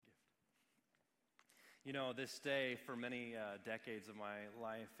You know, this day for many decades of my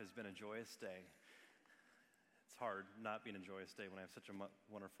life has been a joyous day. It's hard not being a joyous day when I have such a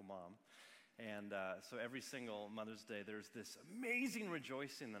wonderful mom. And so every single Mother's Day, there's this amazing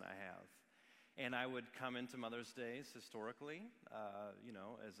rejoicing that I have. And I would come into Mother's Days historically,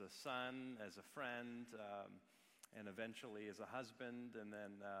 as a son, as a friend, and eventually as a husband, and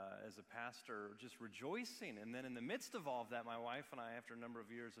then as a pastor, just rejoicing. And then in the midst of all of that, my wife and I, after a number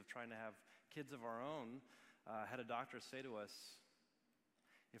of years of trying to have kids of our own, had a doctor say to us,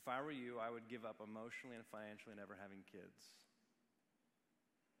 if I were you, I would give up emotionally and financially never having kids.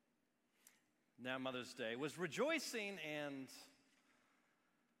 Now Mother's Day was rejoicing, and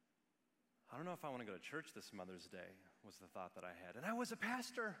I don't know if I want to go to church this Mother's Day, was the thought that I had. And I was a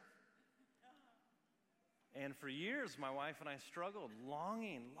pastor. And for years, my wife and I struggled,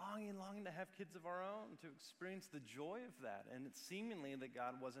 longing to have kids of our own, to experience the joy of that. And it's seemingly that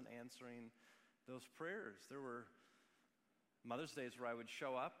God wasn't answering those prayers. There were Mother's Days where I would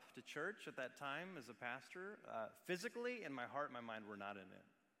show up to church at that time as a pastor. Physically, and my heart and my mind were not in it.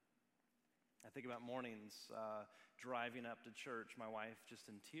 I think about mornings driving up to church, my wife just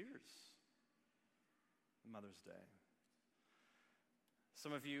in tears. Mother's Day.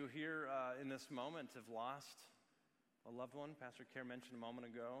 Some of you here in this moment have lost a loved one. Pastor Care mentioned a moment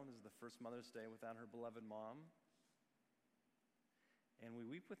ago, this is the first Mother's Day without her beloved mom. And we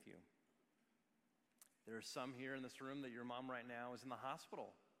weep with you. There are some here in this room that your mom right now is in the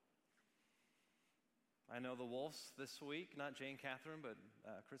hospital. I know the Wolves this week, not Jane Catherine, but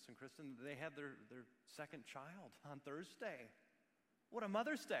Chris and Kristen, they had their second child on Thursday. What a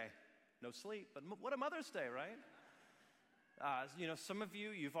Mother's Day. No sleep, but what a Mother's Day, right? Some of you,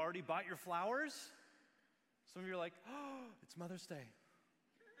 you've already bought your flowers. Some of you are like, oh, it's Mother's Day.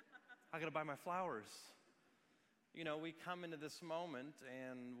 I got to buy my flowers. We come into this moment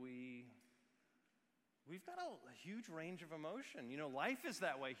and we've got a huge range of emotion. Life is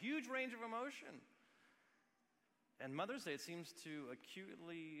that way, huge range of emotion. And Mother's Day, it seems to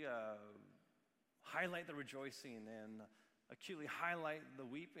acutely highlight the rejoicing and acutely highlight the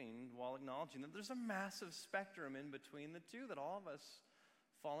weeping while acknowledging that there's a massive spectrum in between the two that all of us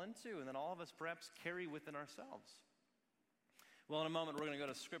fall into and that all of us perhaps carry within ourselves. Well, in a moment, we're going to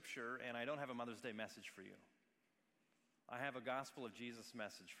go to Scripture, and I don't have a Mother's Day message for you. I have a Gospel of Jesus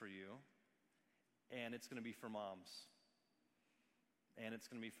message for you, and it's going to be for moms. And it's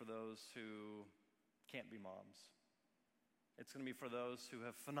going to be for those who can't be moms. It's going to be for those who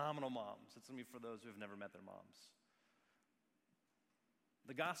have phenomenal moms. It's going to be for those who have never met their moms.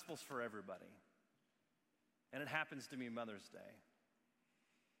 The gospel's for everybody. And it happens to be Mother's Day.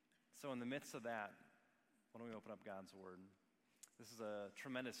 So in the midst of that, why don't we open up God's Word? This is a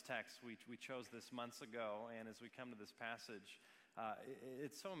tremendous text. We chose this months ago, and as we come to this passage,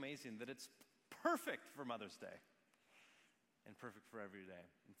 it's so amazing that it's perfect for Mother's Day and perfect for every day.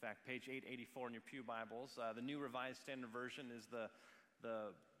 In fact, page 884 in your pew Bibles, the New Revised Standard Version is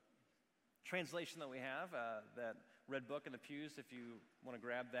the translation that we have, that red book in the pews. If you want to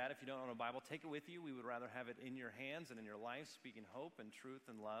grab that, if you don't own a Bible, take it with you. We would rather have it in your hands and in your life, speaking hope and truth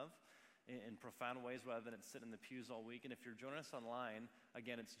and love in profound ways rather than it sit in the pews all week. And if you're joining us online,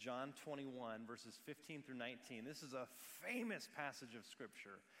 again, it's John 21, verses 15 through 19. This is a famous passage of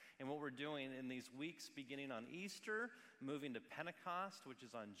Scripture. And what we're doing in these weeks, beginning on Easter, moving to Pentecost, which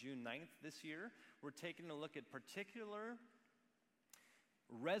is on June 9th this year, we're taking a look at particular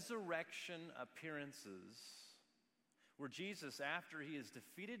resurrection appearances where Jesus, after he has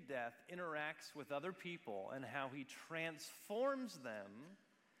defeated death, interacts with other people and how he transforms them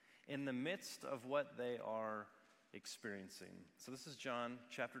in the midst of what they are experiencing. So this is John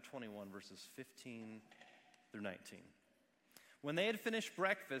chapter 21, verses 15 through 19. When they had finished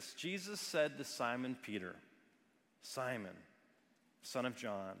breakfast, Jesus said to Simon Peter, "Simon, son of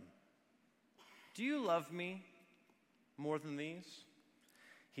John, do you love me more than these?"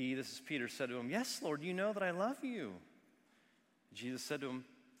 He, this is Peter, said to him, "Yes, Lord, you know that I love you." Jesus said to him,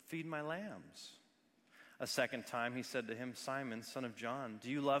 "Feed my lambs." A second time he said to him, "Simon, son of John,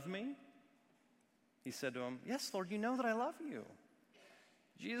 do you love me?" He said to him, "Yes, Lord, you know that I love you."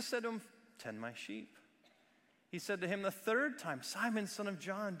 Jesus said to him, "Tend my sheep." He said to him the third time, "Simon, son of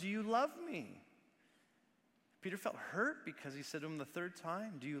John, do you love me?" Peter felt hurt because he said to him the third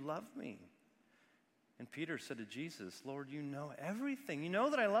time, "Do you love me?" And Peter said to Jesus, "Lord, you know everything. You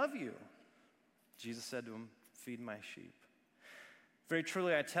know that I love you." Jesus said to him, "Feed my sheep. Very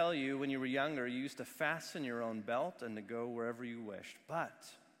truly I tell you, when you were younger, you used to fasten your own belt and to go wherever you wished.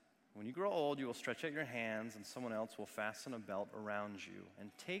 But when you grow old, you will stretch out your hands, and someone else will fasten a belt around you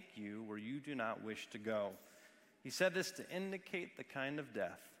and take you where you do not wish to go." He said this to indicate the kind of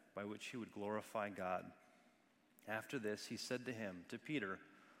death by which he would glorify God. After this, he said to him, to Peter,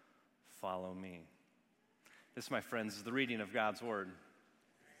 "Follow me." This, my friends, is the reading of God's word.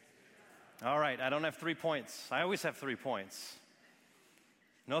 All right, I don't have 3 points. I always have 3 points.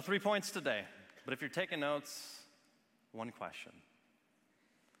 No 3 points today, but if you're taking notes, one question.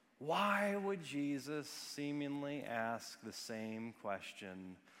 Why would Jesus seemingly ask the same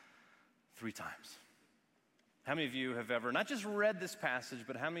question 3 times? How many of you have ever, not just read this passage,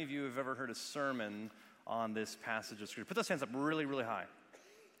 but how many of you have ever heard a sermon on this passage of Scripture? Put those hands up really, really high.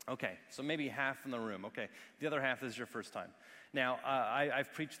 Okay, so maybe half in the room. Okay, the other half is your first time. Now,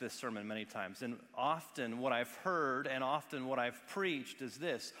 I've preached this sermon many times, and often what I've heard and often what I've preached is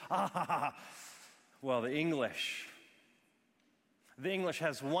this. Well, the English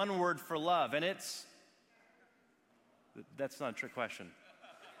has one word for love, and that's not a trick question.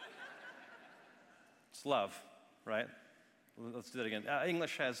 It's love, right? Let's do that again.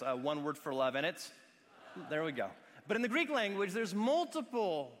 English has one word for love, and there we go. But in the Greek language, there's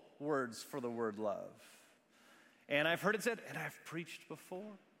multiple words for the word love. And I've heard it said, and I've preached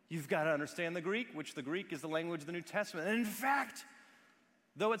before. You've got to understand the Greek, which the Greek is the language of the New Testament. And in fact,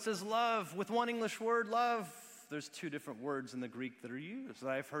 though it says love, with one English word, love, there's 2 different words in the Greek that are used.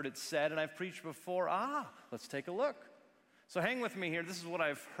 I've heard it said, and I've preached before. Let's take a look. So hang with me here. This is what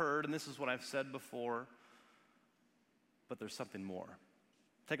I've heard, and this is what I've said before. But there's something more.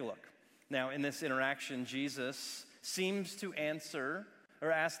 Take a look. Now, in this interaction, Jesus seems to answer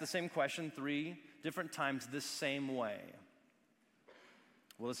or ask the same question 3 different times this same way.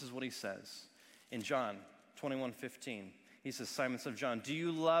 Well, this is what he says. In John 21:15, he says, "Simon, son of John, do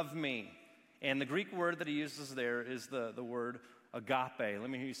you love me?" And the Greek word that he uses there is the word agape. Let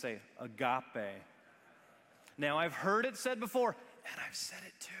me hear you say agape. Now, I've heard it said before, and I've said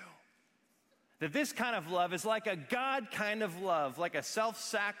it too, that this kind of love is like a God kind of love, like a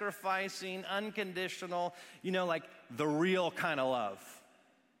self-sacrificing, unconditional, like the real kind of love.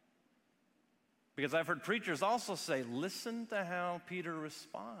 Because I've heard preachers also say, listen to how Peter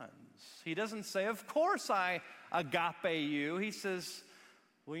responds. He doesn't say, of course I agape you. He says,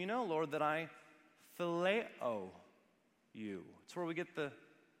 well, you know, Lord, that I phileo you. It's where we get the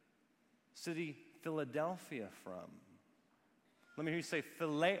city Philadelphia from. Let me hear you say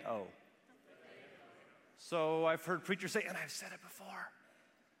phileo. So I've heard preachers say, and I've said it before,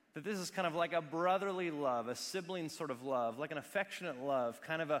 that this is kind of like a brotherly love, a sibling sort of love, like an affectionate love,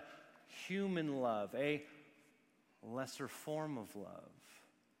 kind of a human love, a lesser form of love.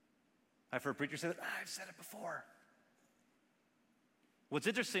 I've heard preachers say that, I've said it before. What's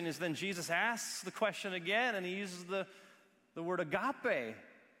interesting is then Jesus asks the question again, and he uses the word agape,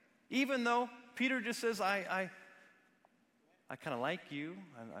 even though Peter just says, I kind of like you.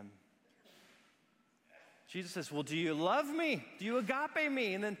 Jesus says, well, do you love me? Do you agape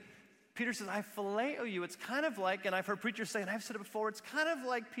me? And then Peter says, I phileo you. It's kind of like, and I've heard preachers say, and I've said it before, it's kind of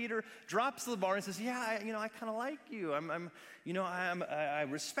like Peter drops the bar and says, yeah, I kind of like you. I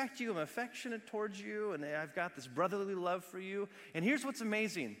respect you. I'm affectionate towards you, and I've got this brotherly love for you. And here's what's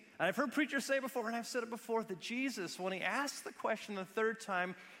amazing. And I've heard preachers say before, and I've said it before, that Jesus, when he asks the question the 3rd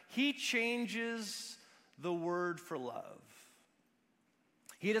time, he changes the word for love.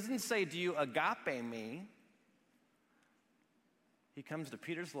 He doesn't say, do you agape me? He comes to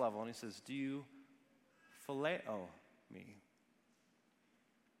Peter's level and he says, do you phileo me?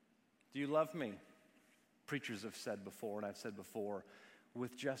 Do you love me? Preachers have said before, and I've said before,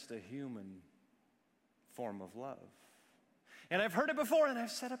 with just a human form of love. And I've heard it before, and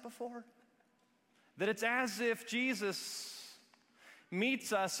I've said it before, that it's as if Jesus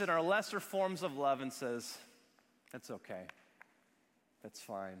meets us in our lesser forms of love and says, that's okay. That's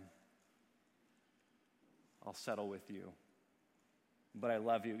fine. I'll settle with you. But I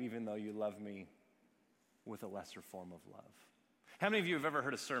love you even though you love me with a lesser form of love. How many of you have ever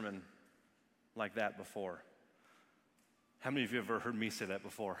heard a sermon like that before? How many of you have ever heard me say that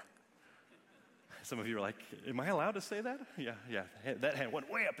before? Some of you are like, am I allowed to say that? Yeah. That hand went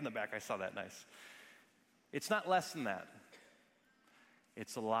way up in the back. I saw that. Nice. It's not less than that.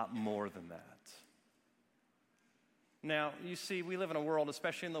 It's a lot more than that. Now, you see, we live in a world,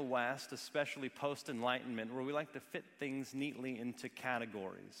 especially in the West, especially post-Enlightenment, where we like to fit things neatly into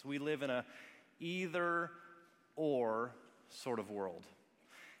categories. We live in a either-or sort of world.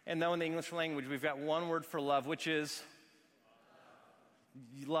 And though in the English language, we've got one word for love, which is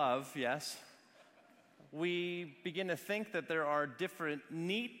love, yes. We begin to think that there are different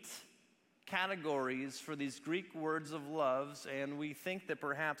neat categories for these Greek words of loves, and we think that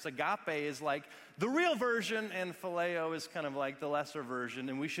perhaps agape is like the real version and phileo is kind of like the lesser version,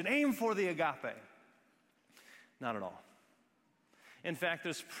 and we should aim for the agape. Not at all. In fact,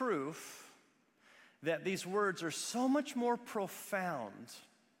 there's proof that these words are so much more profound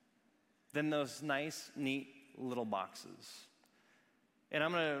than those nice, neat little boxes. And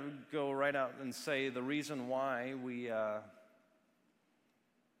I'm going to go right out and say the reason why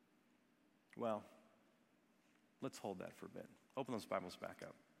let's hold that for a bit. Open those Bibles back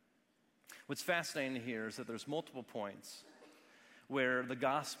up. What's fascinating here is that there's multiple points where the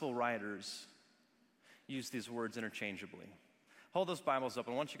gospel writers use these words interchangeably. Hold those Bibles up,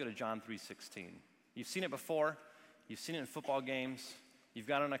 and I want you to go to John 3:16. You've seen it before. You've seen it in football games. You've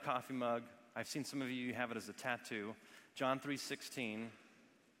got it on a coffee mug. I've seen some of you have it as a tattoo. John 3:16.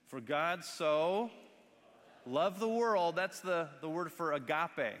 For God so loved the world. That's the word for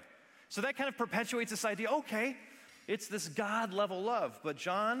agape. So that kind of perpetuates this idea, okay, it's this God-level love. But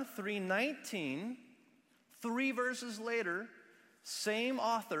John 3:19, 3 verses later, same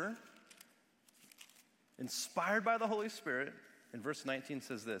author, inspired by the Holy Spirit, in verse 19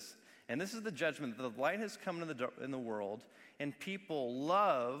 says this, and this is the judgment, that the light has come in the world, and people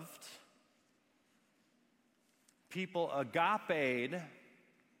agape'd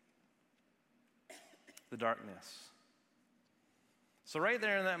the darkness. So right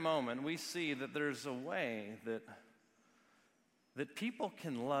there in that moment, we see that there's a way that people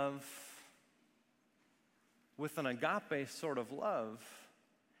can love with an agape sort of love.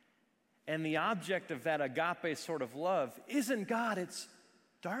 And the object of that agape sort of love isn't God, it's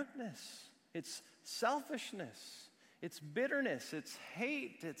darkness, it's selfishness, it's bitterness, it's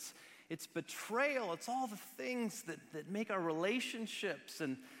hate, it's betrayal, it's all the things that make our relationships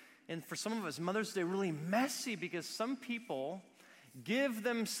and for some of us, Mother's Day really messy because some people give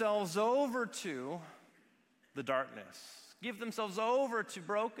themselves over to the darkness, give themselves over to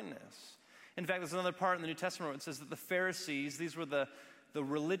brokenness. In fact, there's another part in the New Testament where it says that the Pharisees, these were the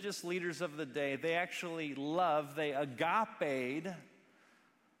religious leaders of the day, they actually they agape'd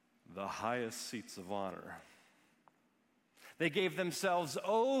the highest seats of honor. They gave themselves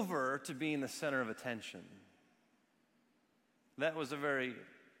over to being the center of attention. That was a very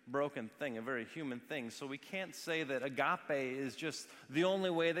broken thing, a very human thing. So we can't say that agape is just the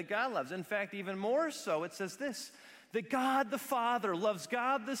only way that God loves. In fact, even more so, it says this, that God the Father loves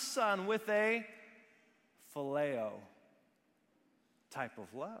God the Son with a phileo type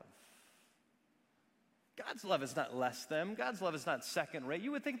of love. God's love is not less than. God's love is not second rate.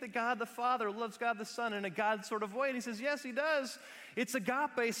 You would think that God the Father loves God the Son in a God sort of way. And he says, yes, he does. It's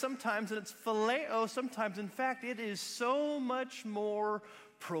agape sometimes, and it's phileo sometimes. In fact, it is so much more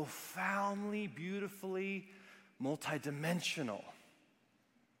profoundly, beautifully multidimensional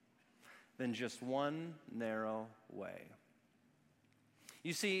than just one narrow way.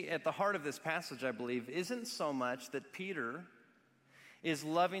 You see, at the heart of this passage, I believe, isn't so much that Peter is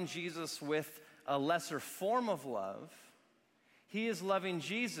loving Jesus with a lesser form of love. He is loving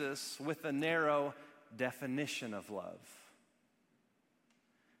Jesus with a narrow definition of love.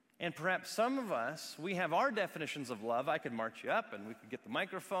 And perhaps some of us, we have our definitions of love. I could march you up and we could get the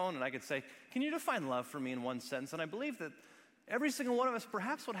microphone and I could say, can you define love for me in one sentence? And I believe that every single one of us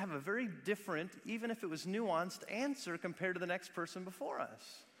perhaps would have a very different, even if it was nuanced, answer compared to the next person before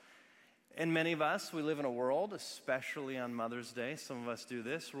us. And many of us, we live in a world, especially on Mother's Day, some of us do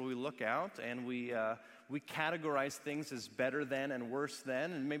this, where we look out and we categorize things as better than and worse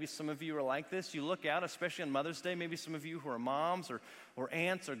than. And maybe some of you are like this. You look out, especially on Mother's Day, maybe some of you who are moms or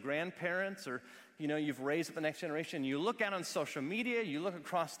aunts or grandparents or, you've raised up the next generation. You look out on social media, you look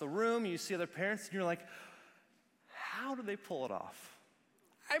across the room, you see other parents, and you're like, how do they pull it off?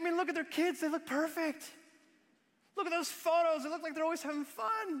 I mean, look at their kids. They look perfect. Look at those photos. They look like they're always having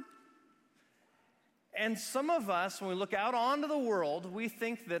fun. And some of us, when we look out onto the world, we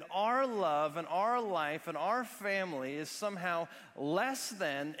think that our love and our life and our family is somehow less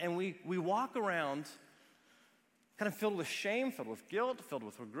than, and we walk around kind of filled with shame, filled with guilt, filled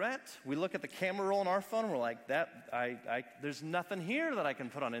with regret. We look at the camera roll on our phone, and we're like, there's nothing here that I can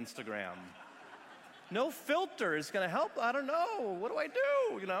put on Instagram. No filter is going to help. I don't know. What do I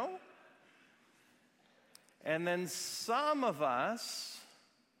do, And then some of us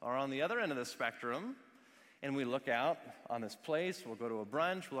are on the other end of the spectrum, and we look out on this place, we'll go to a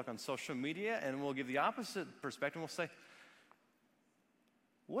brunch, we'll look on social media, and we'll give the opposite perspective. We'll say,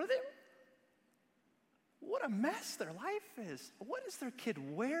 what a mess their life is. What is their kid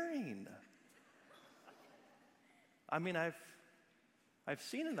wearing? I mean, I've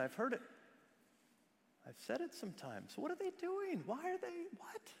seen it, I've heard it. I've said it sometimes. What are they doing? Why are they,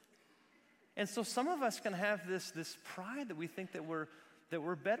 what? And so some of us can have this pride that we think that we're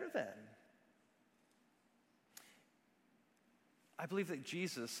better than. I believe that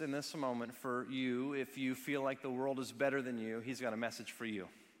Jesus, in this moment for you, if you feel like the world is better than you, he's got a message for you.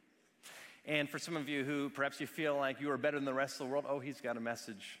 And for some of you who perhaps you feel like you are better than the rest of the world, he's got a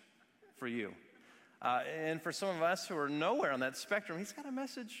message for you. And for some of us who are nowhere on that spectrum, he's got a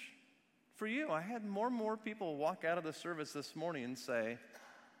message for you. I had more and more people walk out of the service this morning and say,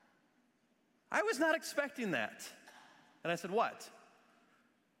 I was not expecting that. And I said, what?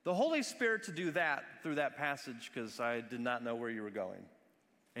 The Holy Spirit to do that through that passage because I did not know where you were going.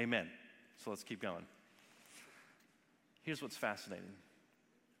 Amen. So let's keep going. Here's what's fascinating.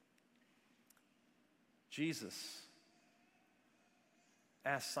 Jesus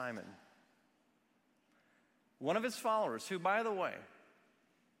asked Simon, one of his followers, who, by the way,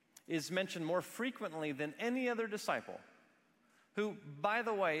 is mentioned more frequently than any other disciple, who, by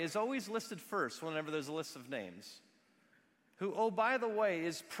the way, is always listed first whenever there's a list of names, who, by the way,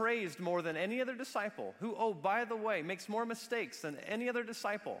 is praised more than any other disciple, who, by the way, makes more mistakes than any other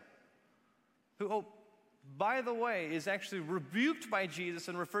disciple, who, by the way, is actually rebuked by Jesus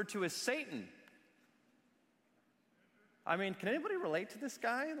and referred to as Satan. I mean, can anybody relate to this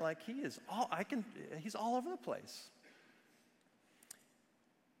guy? Like, he's all over the place.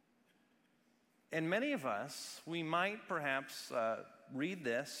 And many of us, we might perhaps read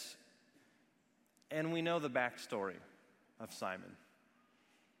this and we know the backstory of Simon,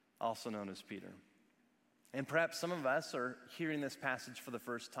 also known as Peter. And perhaps some of us are hearing this passage for the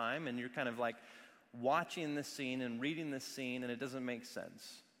first time and you're kind of like watching this scene and reading this scene and it doesn't make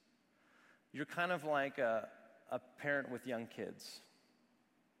sense. You're kind of like a parent with young kids.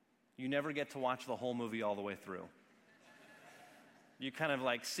 You never get to watch the whole movie all the way through. You kind of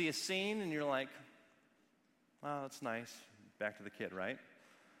like see a scene and you're like, oh, that's nice. Back to the kid, right?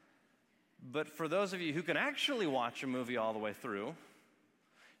 But for those of you who can actually watch a movie all the way through,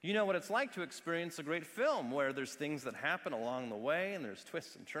 you know what it's like to experience a great film where there's things that happen along the way and there's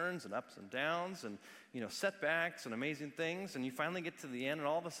twists and turns and ups and downs and, setbacks and amazing things. And you finally get to the end and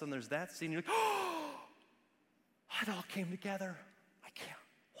all of a sudden there's that scene. You're like, oh, it all came together. I can't.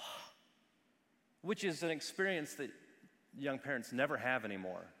 Wow. Which is an experience that young parents never have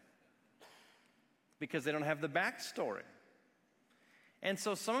anymore because they don't have the backstory. And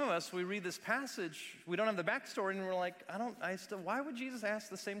so some of us, we read this passage, we don't have the backstory, and we're like, why would Jesus ask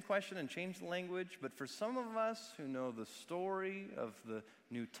the same question and change the language? But for some of us who know the story of the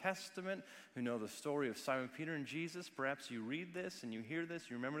New Testament, who know the story of Simon Peter and Jesus, perhaps you read this and you hear this,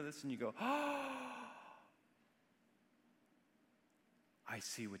 you remember this, and you go, oh, I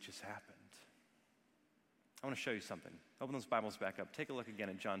see what just happened. I want to show you something. Open those Bibles back up. Take a look again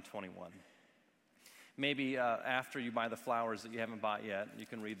at John 21. Maybe after you buy the flowers that you haven't bought yet, you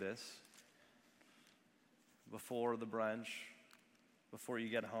can read this. Before the brunch, before you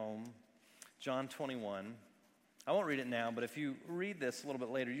get home. John 21. I won't read it now, but if you read this a little bit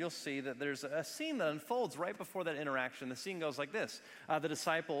later, you'll see that there's a scene that unfolds right before that interaction. The scene goes like this. The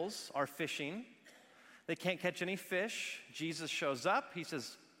disciples are fishing. They can't catch any fish. Jesus shows up. He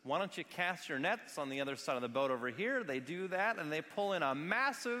says, why don't you cast your nets on the other side of the boat over here? They do that, and they pull in a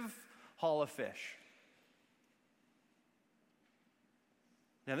massive haul of fish.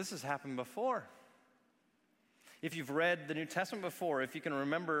 Now, this has happened before. If you've read the New Testament before, if you can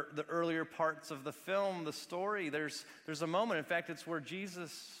remember the earlier parts of the film, the story, there's a moment, in fact, it's where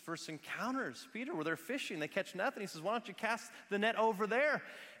Jesus first encounters Peter, where they're fishing, they catch nothing. He says, why don't you cast the net over there?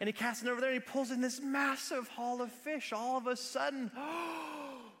 And he casts it over there, and he pulls in this massive haul of fish. All of a sudden,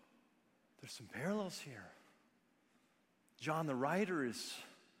 there's some parallels here. John, the writer,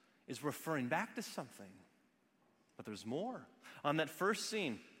 is referring back to something. But there's more. On that first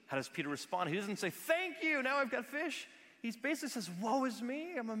scene, how does Peter respond? He doesn't say, thank you, now I've got fish. He basically says, woe is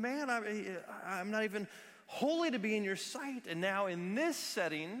me, I'm a man, I'm not even holy to be in your sight. And now in this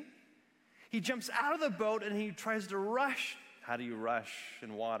setting, he jumps out of the boat and he tries to rush. How do you rush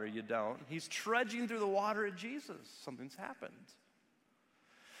in water? You don't. He's trudging through the water at Jesus. Something's happened.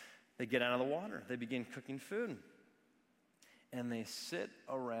 They get out of the water. They begin cooking food. And they sit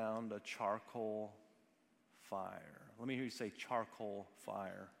around a charcoal fire. Let me hear you say charcoal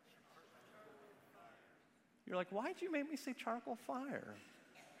fire. You're like, why'd you make me say charcoal fire?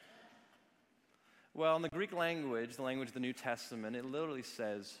 Well, in the Greek language, the language of the New Testament, it literally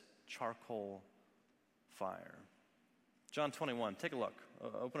says charcoal fire. John 21, take a look.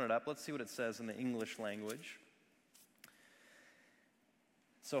 Open it up. Let's see what it says in the English language.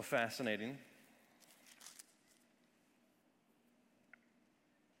 So fascinating.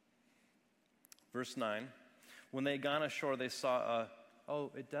 Verse 9. When they had gone ashore, they saw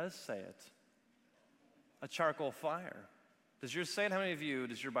it does say it. A charcoal fire. Does yours say it? How many of you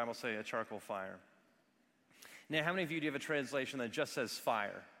does your Bible say a charcoal fire? Now, how many of you do have a translation that just says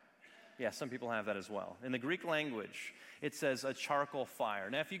fire? Yeah, some people have that as well. In the Greek language, it says a charcoal fire.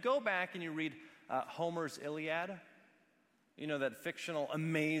 Now, if you go back and you read Homer's Iliad, you know, that fictional,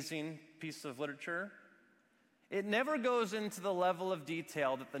 amazing piece of literature, it never goes into the level of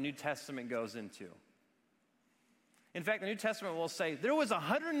detail that the New Testament goes into. In fact, the New Testament will say there was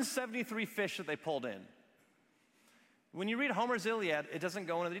 173 fish that they pulled in. When you read Homer's Iliad, it doesn't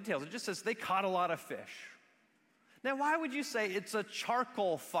go into the details. It just says they caught a lot of fish. Now, why would you say it's a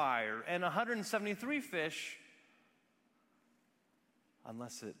charcoal fire and 173 fish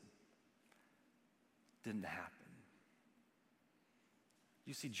unless it didn't happen?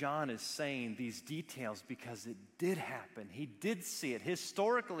 You see, John is saying these details because it did happen. He did see it.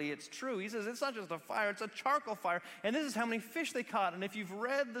 Historically, it's true. He says it's not just a fire, it's a charcoal fire. And this is how many fish they caught. And if you've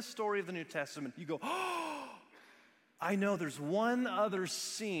read the story of the New Testament, you go, oh, I know there's one other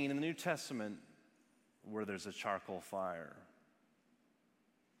scene in the New Testament where there's a charcoal fire.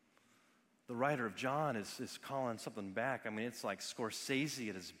 The writer of John is calling something back. I mean, it's like Scorsese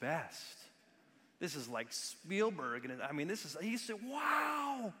at his best. This is like Spielberg. And I mean, he said,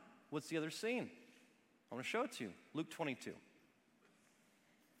 wow. What's the other scene? I want to show it to you. Luke 22.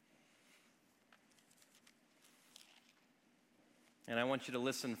 And I want you to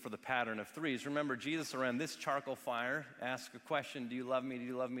listen for the pattern of threes. Remember, Jesus around this charcoal fire asked a question, do you love me, do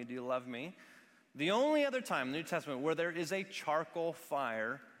you love me, do you love me? The only other time in the New Testament where there is a charcoal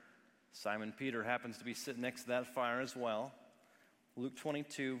fire, Simon Peter happens to be sitting next to that fire as well. Luke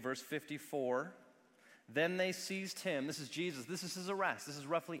 22, verse 54. Then they seized him. This is Jesus. This is his arrest. This is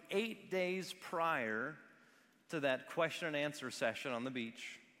roughly 8 days prior to that question and answer session on the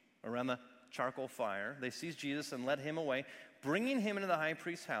beach around the charcoal fire. They seized Jesus and led him away, bringing him into the high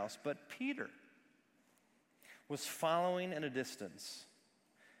priest's house. But Peter was following at a distance.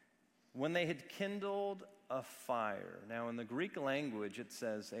 When they had kindled a fire. Now, in the Greek language, it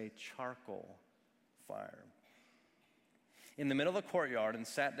says a charcoal fire. In the middle of the courtyard and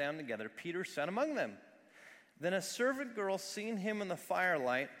sat down together, Peter sat among them. Then a servant girl, seeing him in the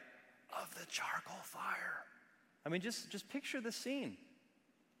firelight of the charcoal fire. I mean, just picture the scene.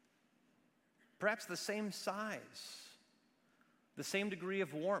 Perhaps the same size, the same degree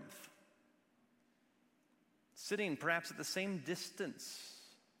of warmth, sitting perhaps at the same distance,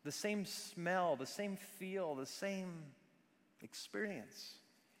 the same smell, the same feel, the same experience.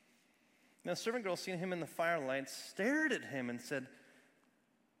 Now, the servant girl, seeing him in the firelight, stared at him and said,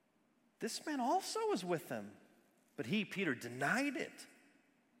 this man also was with them. But he, Peter, denied it,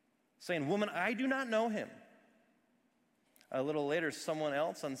 saying, woman, I do not know him. A little later, someone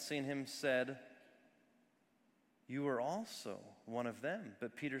else, on seeing him, said, you are also one of them.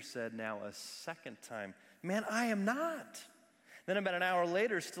 But Peter said now a second time, man, I am not. Then about an hour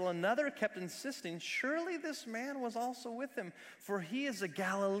later, still another kept insisting, surely this man was also with him, for he is a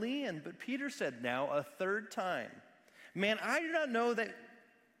Galilean. But Peter said now a third time, man, I do not know that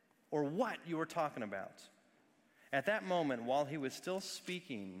or what you were talking about. At that moment, while he was still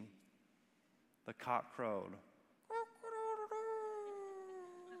speaking, the cock crowed.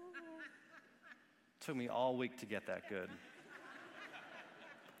 Took me all week to get that good.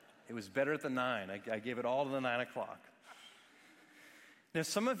 It was better at the 9. I gave it all to the 9 o'clock. Now,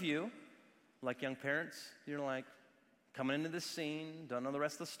 some of you, like young parents, you're like, coming into this scene, don't know the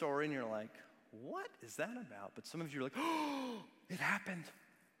rest of the story, and you're like, what is that about? But some of you are like, oh, it happened.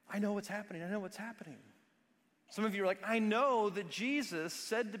 I know what's happening. I know what's happening. Some of you are like, I know that Jesus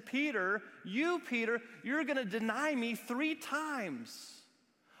said to Peter, Peter, you're going to deny me 3 times.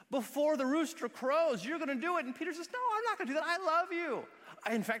 Before the rooster crows, you're going to do it. And Peter says, no, I'm not going to do that. I love you.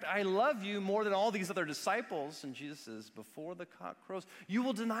 In fact, I love you more than all these other disciples. And Jesus says, before the cock crows, you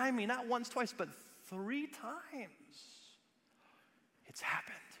will deny me not once, twice, but 3 times. It's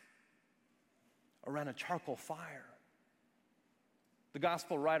happened around a charcoal fire. The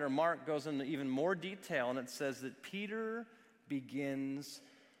gospel writer Mark goes into even more detail, and it says that Peter begins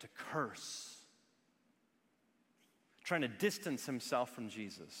to curse, trying to distance himself from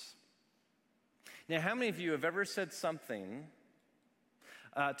Jesus. Now, how many of you have ever said something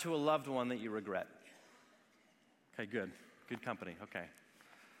to a loved one that you regret? Okay, good. Good company. Okay.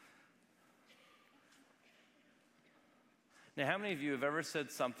 Now, how many of you have ever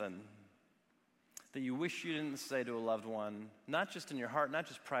said something that you wish you didn't say to a loved one, not just in your heart, not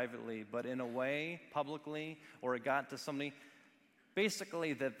just privately, but in a way, publicly, or it got to somebody,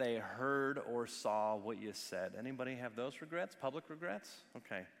 basically that they heard or saw what you said? Anybody have those regrets, public regrets?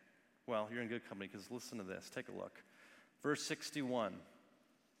 Okay. Well, you're in good company, because listen to this. Take a look. Verse 61.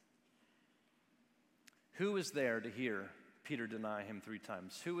 Who was there to hear Peter deny him 3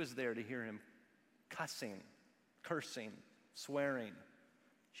 times? Who was there to hear him cussing cursing, swearing.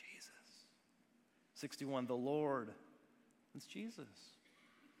 Jesus. 61, the Lord. It's Jesus.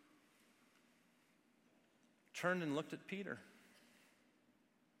 Turned and looked at Peter.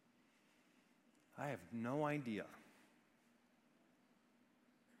 I have no idea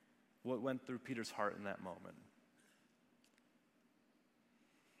what went through Peter's heart in that moment.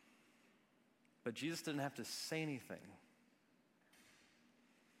 But Jesus didn't have to say anything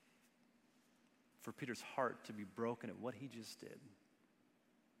for Peter's heart to be broken at what he just did.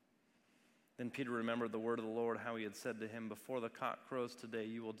 Then Peter remembered the word of the Lord, how he had said to him, before the cock crows today,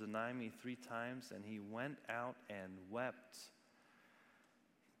 you will deny me 3 times. And he went out and wept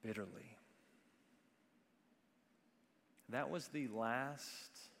bitterly. That was the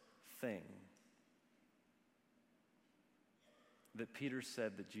last thing that Peter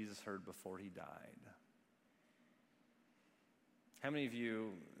said that Jesus heard before he died. How many of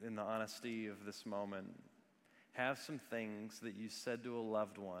you, in the honesty of this moment, have some things that you said to a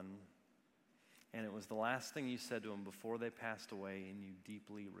loved one, and it was the last thing you said to them before they passed away, and you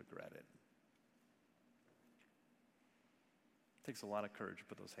deeply regret it? It takes a lot of courage to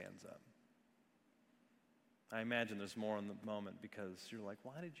put those hands up. I imagine there's more in the moment because you're like,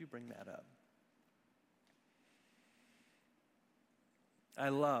 why did you bring that up? I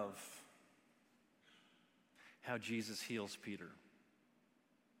love how Jesus heals Peter.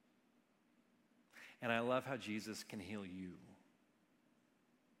 And I love how Jesus can heal you.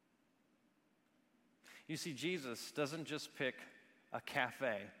 You see, Jesus doesn't just pick a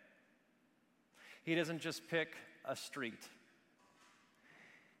cafe. He doesn't just pick a street.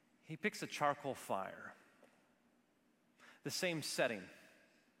 He picks a charcoal fire. The same setting.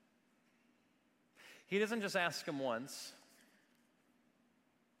 He doesn't just ask him once.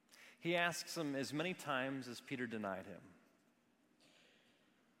 He asks him as many times as Peter denied him.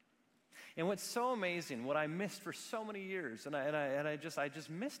 And what's so amazing, what I missed for so many years, and I just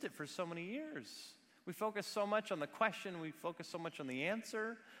missed it for so many years. We focus so much on the question, we focus so much on the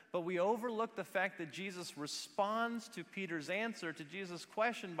answer, but we overlook the fact that Jesus responds to Peter's answer to Jesus'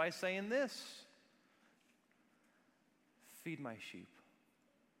 question by saying this: feed my sheep.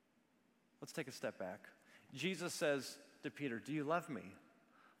 Let's take a step back. Jesus says to Peter, do you love me?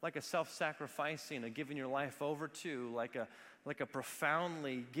 Like a self-sacrificing, a giving your life over to, like a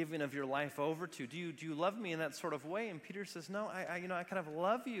profoundly giving of your life over to. Do you love me in that sort of way? And Peter says, no, I kind of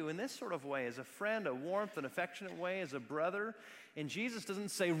love you in this sort of way, as a friend, a warmth, an affectionate way, as a brother. And Jesus doesn't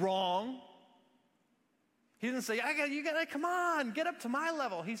say wrong. He doesn't say, you gotta, come on, get up to my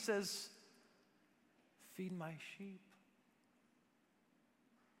level. He says, feed my sheep.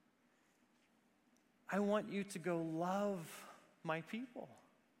 I want you to go love my people.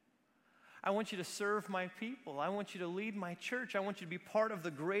 I want you to serve my people. I want you to lead my church. I want you to be part of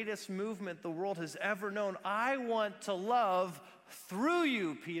the greatest movement the world has ever known. I want to love through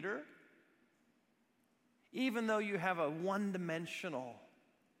you, Peter, even though you have a one-dimensional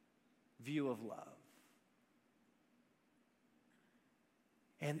view of love.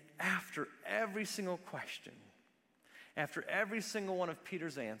 And after every single question, after every single one of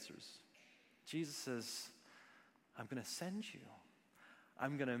Peter's answers, Jesus says, I'm going to send you.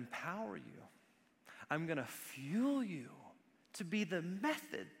 I'm going to empower you. I'm going to fuel you to be the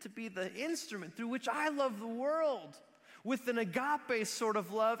method, to be the instrument through which I love the world with an agape sort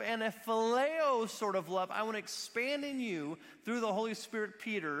of love and a phileo sort of love. I want to expand in you through the Holy Spirit,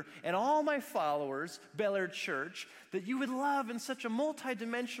 Peter, and all my followers, Bel Air Church, that you would love in such a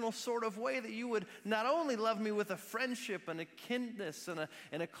multidimensional sort of way that you would not only love me with a friendship and a kindness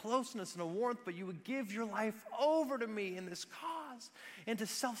and a closeness and a warmth, but you would give your life over to me in this cause and to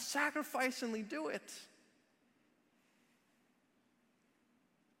self-sacrificingly do it.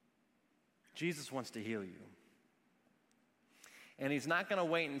 Jesus wants to heal you. And he's not going to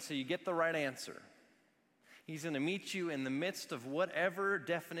wait until you get the right answer. He's going to meet you in the midst of whatever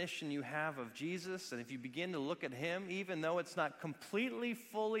definition you have of Jesus. And if you begin to look at him, even though it's not completely,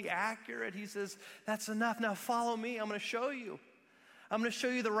 fully accurate, he says, that's enough. Now follow me. I'm going to show you. I'm going to show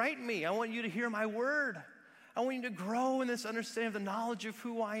you the right me. I want you to hear my word. I want you to grow in this understanding of the knowledge of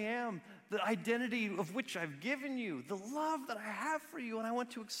who I am, the identity of which I've given you, the love that I have for you, and I want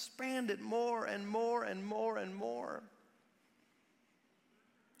to expand it more and more and more and more.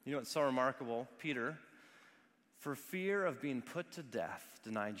 You know what's so remarkable? Peter, for fear of being put to death,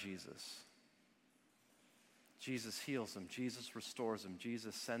 denied Jesus. Jesus heals him. Jesus restores him.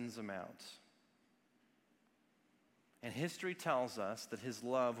 Jesus sends him out. And history tells us that his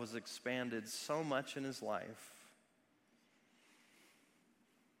love was expanded so much in his life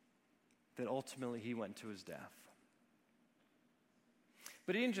that ultimately he went to his death.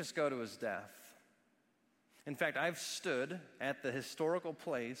 But he didn't just go to his death. In fact, I've stood at the historical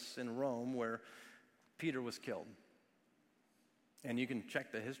place in Rome where Peter was killed. And you can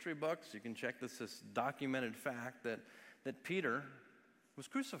check the history books, you can check this documented fact that Peter was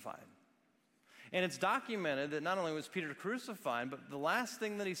crucified. And it's documented that not only was Peter crucified, but the last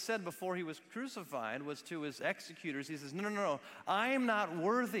thing that he said before he was crucified was to his executors, he says, no, I am not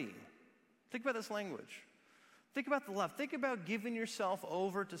worthy. Think about this language. Think about the love. Think about giving yourself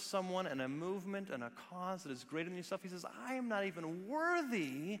over to someone and a movement and a cause that is greater than yourself. He says, I am not even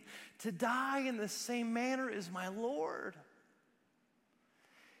worthy to die in the same manner as my Lord.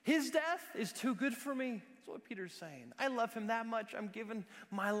 His death is too good for me. That's what Peter's saying. I love him that much. I'm giving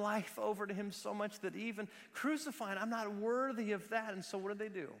my life over to him so much that even crucified, I'm not worthy of that. And so what did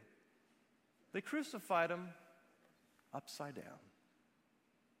they do? They crucified him upside down.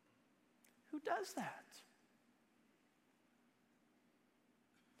 Who does that?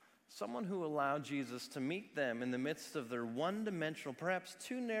 Someone who allowed Jesus to meet them in the midst of their one-dimensional, perhaps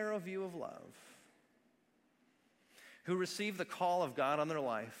too narrow view of love, who received the call of God on their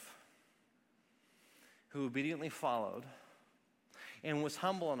life, who obediently followed, and was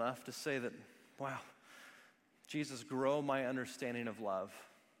humble enough to say that, wow, Jesus, grow my understanding of love.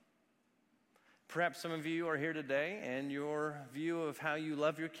 Perhaps some of you are here today and your view of how you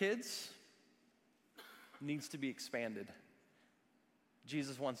love your kids needs to be expanded.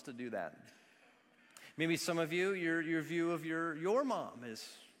 Jesus wants to do that. Maybe some of you, your view of your mom is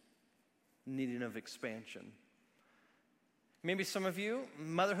needing of expansion. Maybe some of you,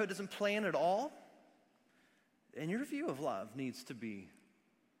 motherhood doesn't play in at all, and your view of love needs to be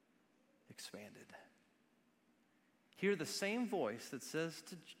expanded. Hear the same voice that says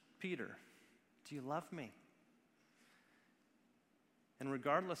to Peter, do you love me? And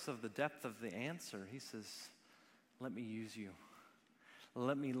regardless of the depth of the answer, he says, let me use you.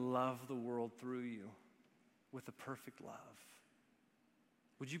 Let me love the world through you with a perfect love.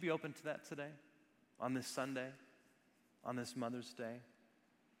 Would you be open to that today, on this Sunday, on this Mother's Day?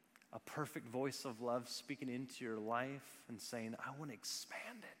 A perfect voice of love speaking into your life and saying, I want to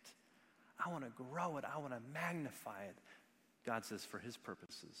expand it. I want to grow it. I want to magnify it. God says, for his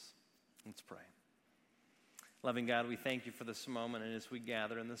purposes. Let's pray. Loving God, we thank you for this moment, and as we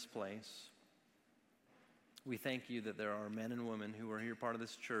gather in this place, we thank you that there are men and women who are here part of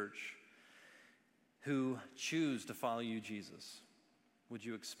this church who choose to follow you, Jesus. Would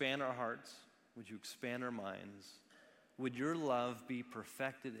you expand our hearts? Would you expand our minds? Would your love be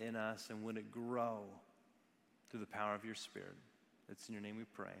perfected in us, and would it grow through the power of your Spirit? It's in your name we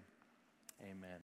pray. Amen.